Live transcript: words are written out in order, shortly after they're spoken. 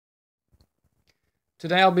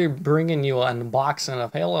Today I'll be bringing you an unboxing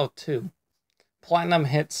of Halo 2. Platinum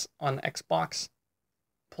hits on Xbox.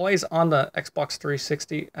 Plays on the Xbox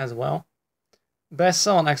 360 as well. Best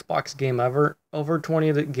selling Xbox game ever. Over 20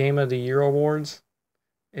 of the Game of the Year awards.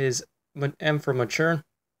 Is M for Mature.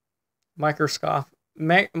 Microsoft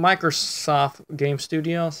Game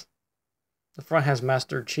Studios. The front has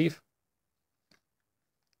Master Chief.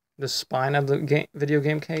 The spine of the video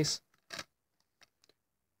game case.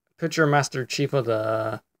 Picture of Master Chief with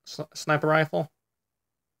a sniper rifle.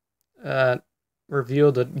 Review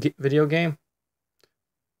of the video game.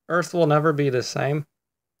 Earth will never be the same.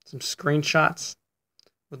 Some screenshots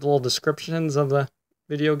with little descriptions of the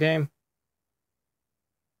video game.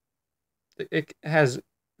 It has,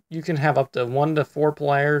 you can have up to 1 to 4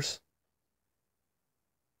 players.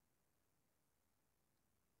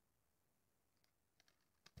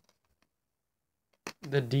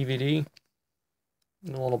 The DVD.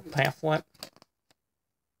 The little pamphlet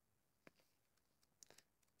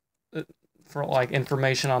for like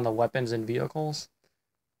information on the weapons and vehicles.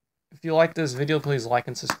 If you like this video, please like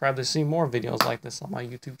and subscribe to see more videos like this on my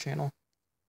YouTube channel.